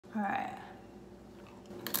All right.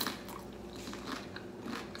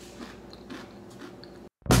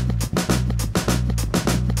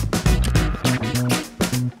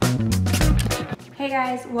 Hey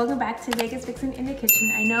guys, welcome back to Vegas Vixen in the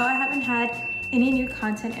kitchen. I know I haven't had any new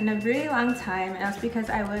content in a really long time, and that's because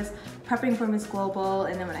I was prepping for Miss Global,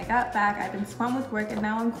 and then when I got back, I've been swamped with work, and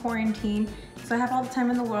now I'm quarantined, so I have all the time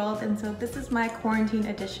in the world, and so this is my quarantine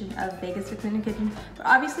edition of Vegas Vixen in the kitchen, but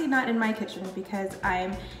obviously not in my kitchen because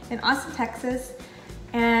I'm in Austin, Texas,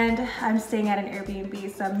 and I'm staying at an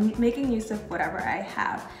Airbnb, so I'm making use of whatever I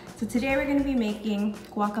have. So today we're gonna be making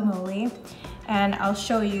guacamole, and I'll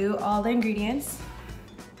show you all the ingredients.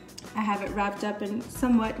 I have it wrapped up and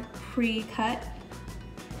somewhat pre-cut.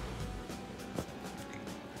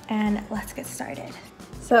 And let's get started.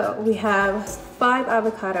 So we have 5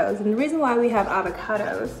 avocados, and the reason why we have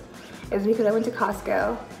avocados is because I went to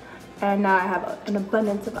Costco and now I have an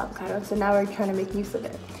abundance of avocados, so now we're trying to make use of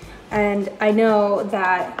it. And I know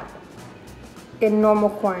that in normal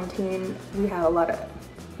quarantine we have a lot of,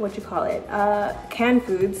 canned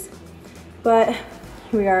foods, but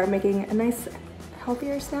we are making a nice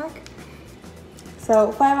healthier snack.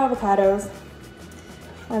 So 5 avocados.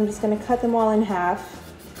 I'm just gonna cut them all in half.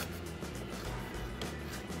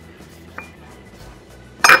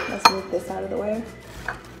 Let's move this out of the way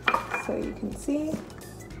so you can see.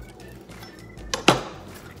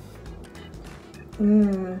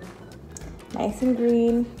 Nice and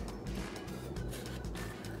green.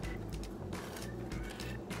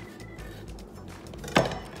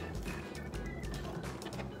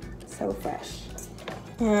 So fresh.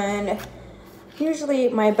 And usually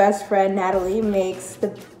my best friend Natalie makes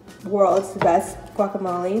the world's best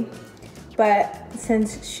guacamole, but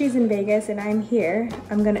since she's in Vegas and I'm here,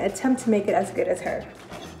 I'm gonna attempt to make it as good as her.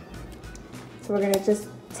 So we're gonna just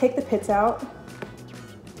take the pits out.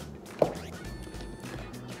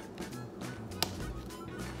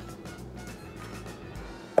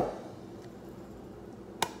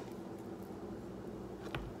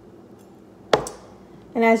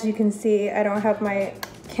 And as you can see, I don't have my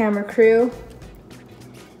camera crew.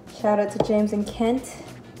 Shout out to James and Kent.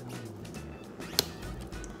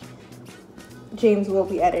 James will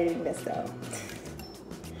be editing this though.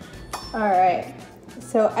 All right,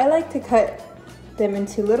 so I like to cut them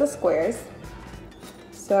into little squares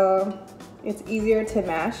so it's easier to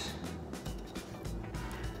mash.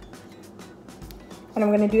 And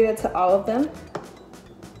I'm gonna do that to all of them.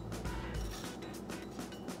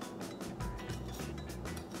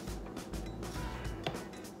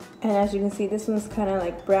 And as you can see, this one's kind of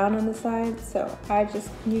like brown on the side, so I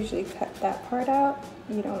just usually cut that part out.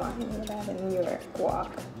 You don't want any of that in your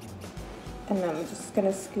guac. And then I'm just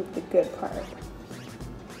gonna scoop the good part.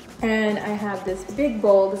 And I have this big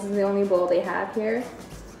bowl. This is the only bowl they have here.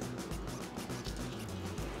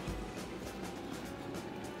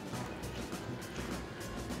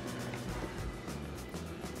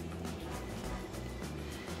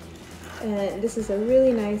 And this is a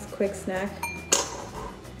really nice quick snack.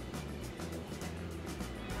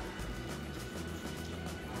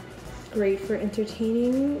 Great for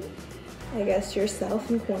entertaining, I guess,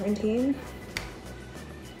 yourself in quarantine,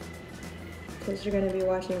 because you're going to be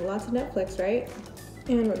watching lots of Netflix, right?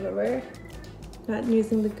 And remember, not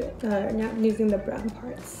using the brown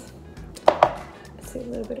parts. Let's see, a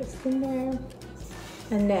little bit of skin there,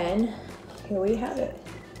 and then here we have it.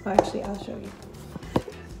 Oh, actually, I'll show you.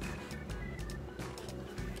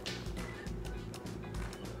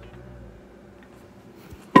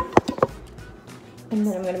 And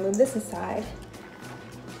then I'm gonna move this aside.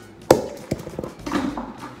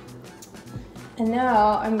 And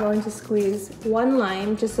now I'm going to squeeze 1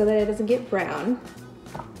 lime just so that it doesn't get brown.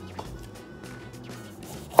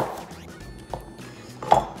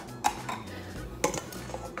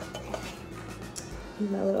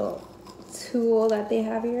 And my little tool that they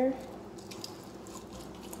have here.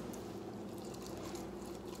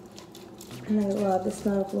 And I love the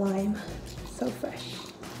smell of lime, so fresh.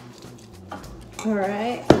 All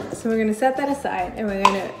right, so we're gonna set that aside and we're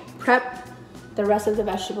gonna prep the rest of the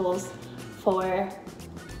vegetables for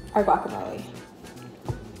our guacamole.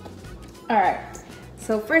 All right,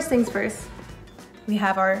 so first things first, we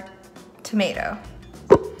have our tomato.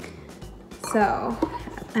 So,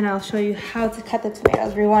 and I'll show you how to cut the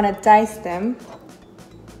tomatoes. We wanna dice them.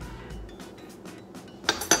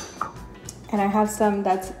 And I have some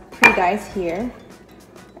that's pre-diced here,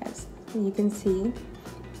 as you can see.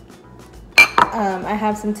 I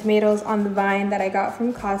have some tomatoes on the vine that I got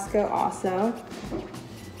from Costco also.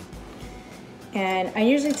 And I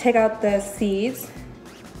usually take out the seeds.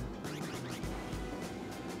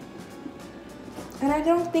 I And I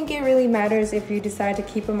don't think it really matters if you decide to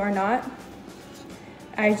keep them or not.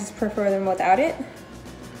 I just prefer them without it.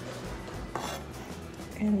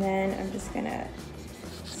 And then I'm just gonna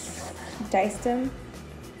dice them.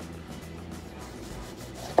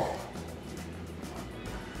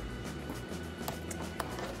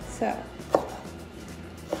 So.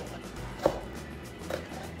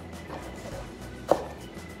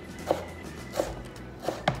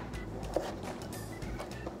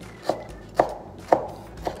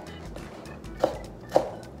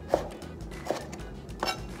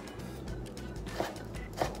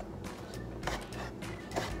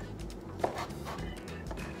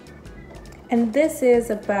 And this is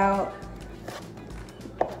about,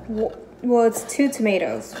 well, it's 2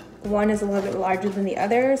 tomatoes. One is a little bit larger than the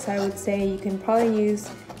other, so I would say you can probably use,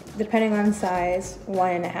 depending on size,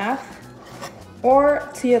 1.5, or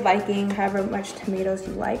to your liking, however much tomatoes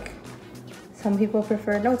you like. Some people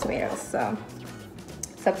prefer no tomatoes, so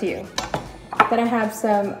it's up to you. Then I have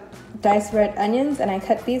some diced red onions, and I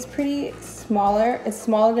cut these pretty smaller. It's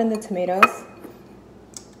smaller than the tomatoes.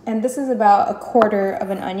 And this is about 1/4 of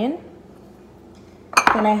an onion.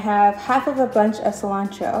 Then I have half of a bunch of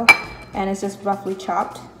cilantro, and it's just roughly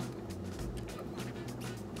chopped.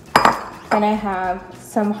 Then I have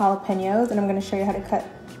some jalapenos, and I'm gonna show you how to cut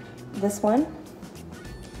this one.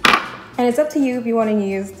 And it's up to you if you wanna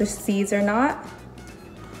use the seeds or not.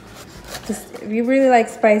 Just, if you really like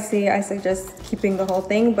spicy, I suggest keeping the whole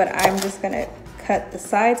thing, but I'm just gonna cut the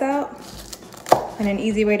sides out. And an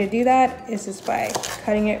easy way to do that is just by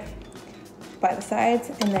cutting it by the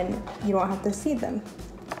sides, and then you don't have to seed them.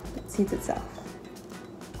 It seeds itself.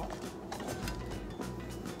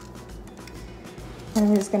 And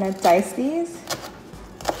I'm just gonna dice these.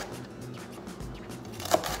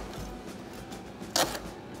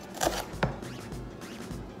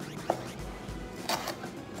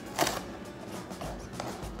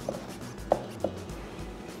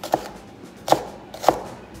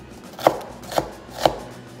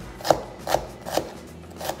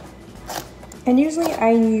 And usually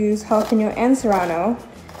I use jalapeno and serrano,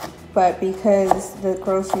 but because the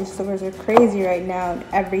grocery stores are crazy right now and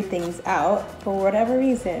everything's out, for whatever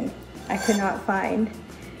reason, I could not find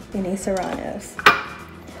any serranos.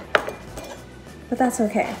 But that's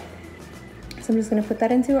okay. So I'm just gonna put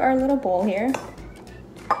that into our little bowl here.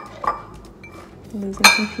 Losing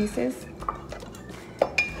some pieces.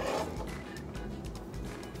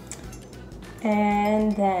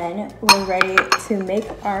 And then we're ready to make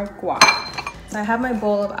our guac. So I have my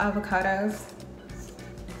bowl of avocados.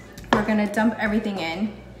 We're gonna dump everything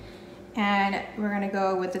in, and we're gonna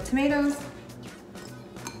go with the tomatoes,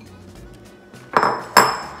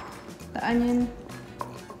 the onion,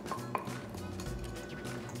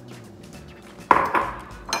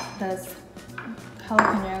 the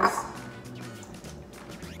jalapenos,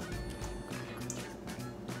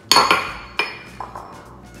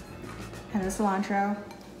 and the cilantro.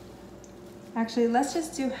 Actually, let's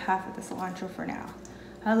just do half of the cilantro for now.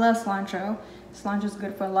 I love cilantro. Cilantro is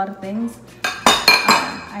good for a lot of things.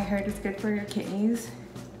 I heard it's good for your kidneys.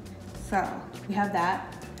 So we have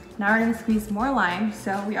that. Now we're gonna squeeze more lime.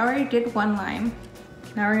 So we already did 1 lime.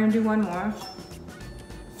 Now we're gonna do 1 more.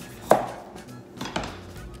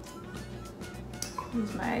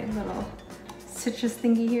 Use my little citrus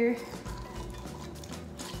thingy here.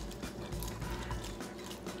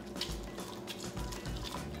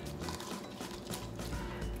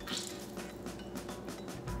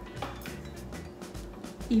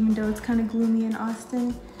 Even though it's kind of gloomy in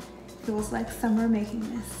Austin, it feels like summer making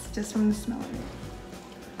this, just from the smell of it.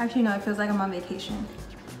 Actually, no, it feels like I'm on vacation.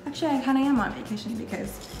 Actually, I kind of am on vacation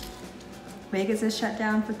because Vegas is shut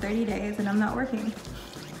down for 30 days and I'm not working.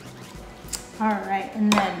 All right,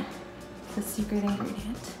 and then the secret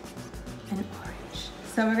ingredient, an orange.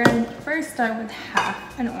 So we're gonna first start with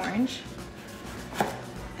half an orange,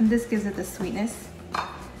 and this gives it the sweetness.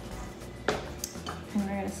 And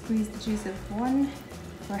we're gonna squeeze the juice of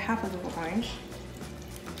half of the orange.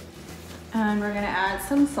 And we're gonna add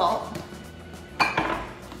some salt.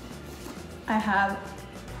 I have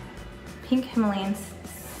pink Himalayan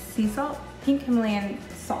sea salt, pink Himalayan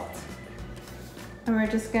salt. And we're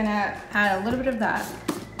just gonna add a little bit of that.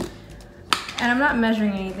 And I'm not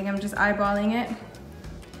measuring anything, I'm just eyeballing it.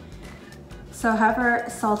 So however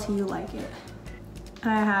salty you like it.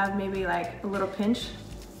 And I have maybe like a little pinch,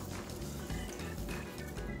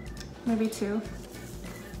 maybe 2.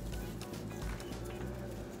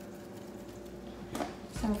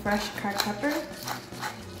 Some fresh cracked pepper.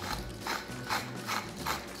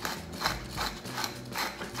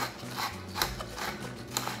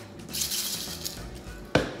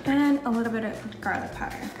 And a little bit of garlic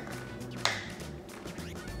powder.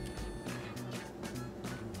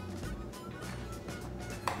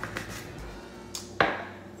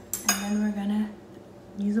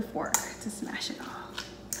 fork to smash it all.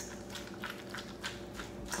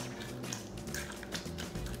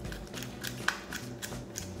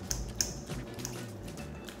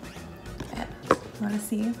 Want to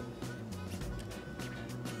see?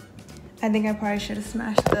 I think I probably should have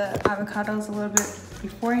smashed the avocados a little bit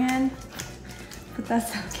beforehand, but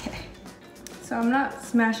that's okay. So I'm not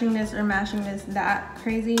smashing this or mashing this that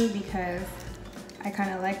crazy because I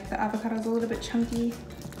kind of like the avocados a little bit chunky.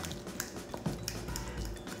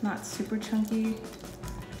 Not super chunky,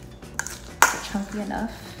 but chunky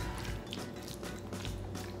enough.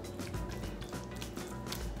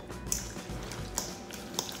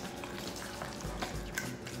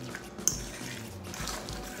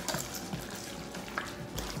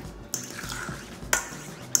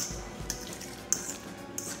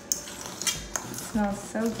 Smells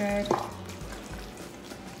so good.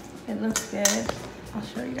 It looks good. I'll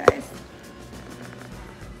show you guys.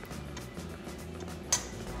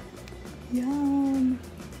 Yum.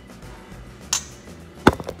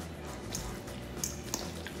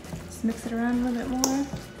 Just mix it around a little bit more.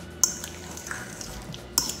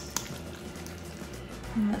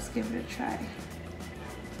 And let's give it a try.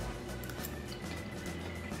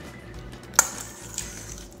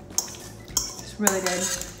 It's really good.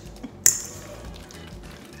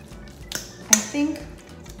 I think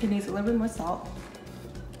it needs a little bit more salt.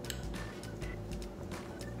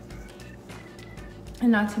 And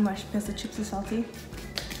not too much because the chips are salty.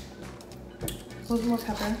 A little more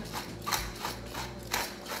pepper.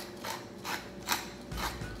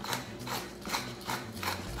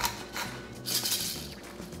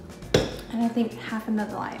 And I think half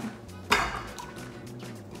another lime.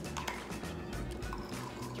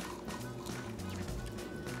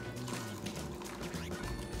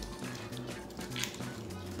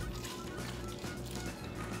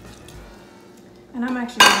 And I'm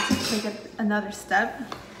actually going to take another step.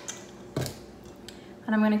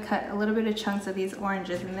 And I'm going to cut a little bit of chunks of these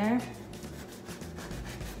oranges in there.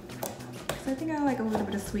 Because I think I like a little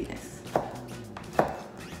bit of sweetness.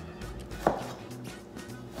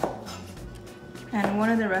 And one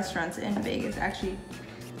of the restaurants in Vegas actually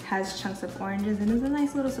has chunks of oranges and it's a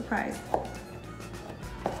nice little surprise.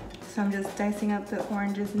 So I'm just dicing up the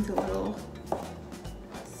oranges into little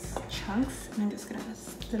chunks and I'm just going to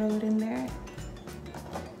throw it in there.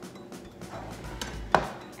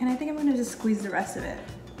 And I think I'm gonna just squeeze the rest of it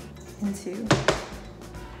into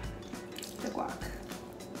the guac.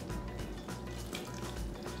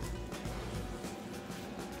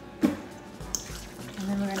 And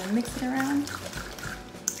then we're gonna mix it around.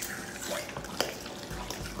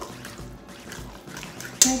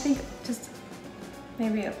 And I think just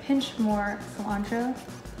maybe a pinch more cilantro.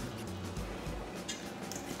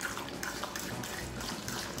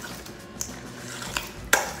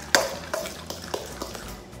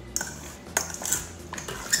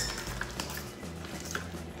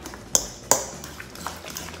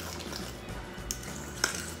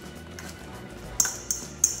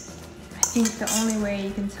 I think the only way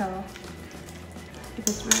you can tell if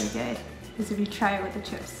it's really good is if you try it with the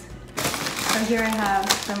chips. So here I have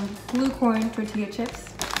some blue corn tortilla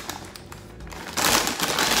chips.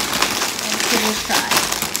 Let's give it a try.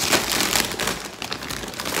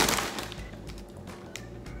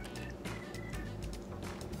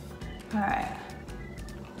 All right.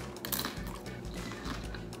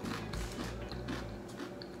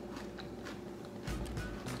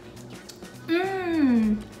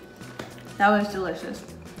 That was delicious.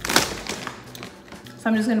 So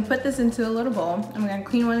I'm just gonna put this into a little bowl. I'm gonna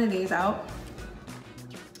clean one of these out.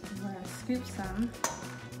 I'm gonna scoop some.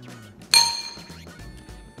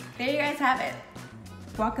 There you guys have it.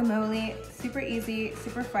 Guacamole, super easy,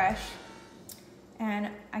 super fresh. And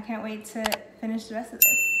I can't wait to finish the rest of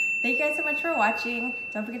this. Thank you guys so much for watching.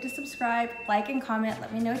 Don't forget to subscribe, like, and comment.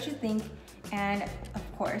 Let me know what you think. And of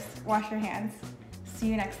course, wash your hands. See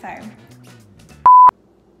you next time.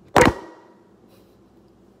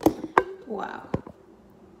 Wow.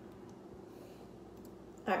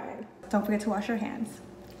 All right. Don't forget to wash your hands.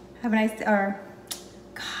 Have a nice day, or,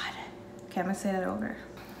 God. Okay, I'm gonna say that over.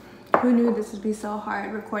 Who knew this would be so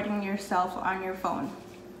hard, recording yourself on your phone?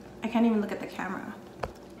 I can't even look at the camera.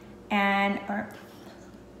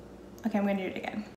 Okay, I'm gonna do it again.